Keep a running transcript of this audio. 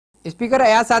Speaker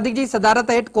Ayaz सादिक जी सदारत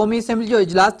हेठ क़ौमी असेंबली जो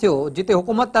इजलास थियो, जिते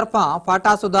हुकूमत तरफां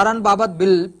फाटा सुधारन बाबत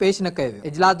बिल पेश न कयो वियो।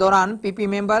 इजलास दौरान पीपी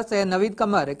मेंबर सैयद नवीद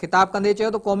कमर खिताब कंदे चयो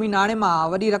त क़ौमी नाणे मां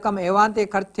वॾी रक़म ऐवान ते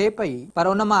ख़र्च थिए पई, पर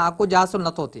उन मां कुझु हासिल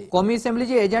नथो थिए। क़ौमी असेंबली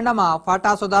जे एजेंडा मां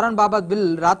फाटा सुधारन बाबत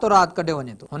बिल रातो रात कढियो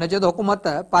वञे थो। हुन चयो त हुकूमत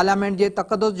पार्लियामेंट जे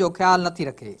तक़दुस जो ख्याल नथी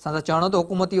रखे। संदसि चवणो त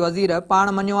हुकूमती वज़ीर पाण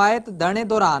मञियो आहे त धरणे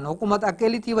दौरान हुकूमत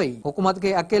अकेली थी वई, हुकूमत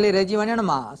खे अकेले रहिजी वञण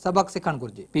मां सबक सिखणु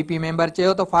घुर्जे। पीपी मेंबर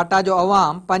चयो त फाटा जो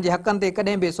अवाम पंहिंजे हक़नि ते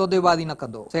कॾहिं बि सौदेबाज़ी न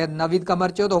कंदो। सैयद नवीद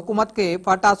कमर चयो त हुकूमत खे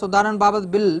फाटा सुधारन बाबत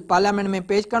बिल पार्लियामेंट में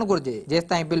पेश करणु घुर्जे।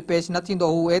 जेसिताईं बिल पेश न थींदो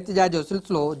हू एहतिजाज जो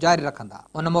सिलसिलो जारी रखंदा।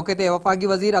 उन मौके ते वफ़ाक़ी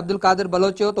वज़ीर अब्दुल कादिर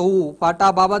बलोच चयो त हू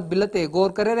फाटा बाबत बिल ते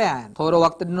गौर करे रहिया आहिनि। थोरो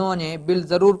वक़्तु ॾिनो वञे, बिल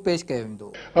ज़रूर पेश कयो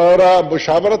वेंदो। और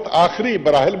मुशावरत आखिरी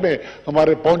मराहिल में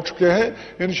हमारे पहुंच चुके हैं।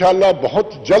 इंशाल्लाह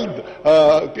बहुत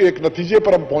जल्द एक नतीजे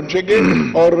पर हम पहुंचेंगे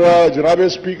और जनाब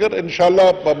स्पीकर इंशाल्लाह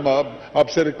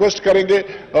आपसे रिक्वेस्ट करेंगे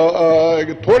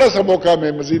थोड़ा सा मौका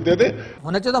में मजीद दे दे।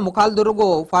 हुन चयो त मुखालिफ़ रुगो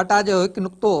फाटा जो हिकु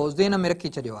नुक़्तो ज़हन में रखी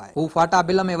छॾियो आहे। हू फाटा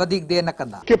बिल में वधीक देर न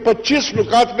कंदा कि 25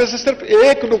 नुकात में से सिर्फ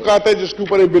एक नुकात है जिसके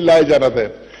ऊपर ये बिल लाया जाना था।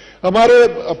 हमारे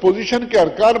अपोजिशन के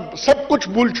अरकान सब कुछ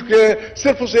भूल चुके हैं,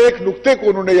 सिर्फ उस एक नुक्ते को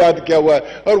उन्होंने याद किया हुआ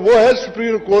है और वो है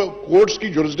सुप्रीम कोर्ट्स की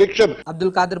जुरिस्डिक्शन। अब्दुल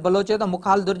कादिर बलोच चयो त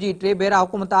मुखालिफ़ जी टे भेरा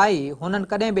हुकूमत आई, हुननि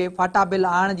कॾहिं बि फाटा बिल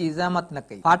आणण जी ज़हमत न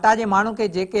कई। फाटा जे माण्हुनि खे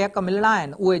जेके हक़ मिलणा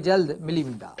आहिनि उहे जल्द मिली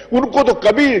वेंदा। उनको तो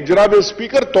कभी जनाब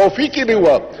स्पीकर तौफीक ही नहीं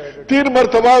हुआ। 3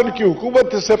 मरतबा उनकी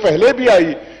हुकूमत इससे पहले भी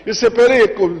आई, इससे पहले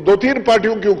 2-3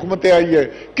 पार्टियों की हुकूमतें आई है,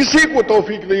 किसी को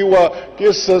तौफीक नहीं हुआ कि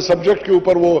इस सब्जेक्ट के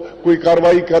ऊपर वो कोई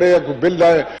कार्रवाई करे या कोई बिल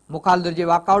लाए। मुखालिफ़ जे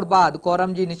वॉकआउट बाद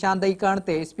कोरम जी निशानदेही करण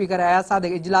ते स्पीकर अयाज़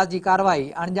सादिक इजलास जी कार्रवाई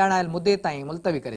अणॼाणायल मुदे ताईं मुलतवी करे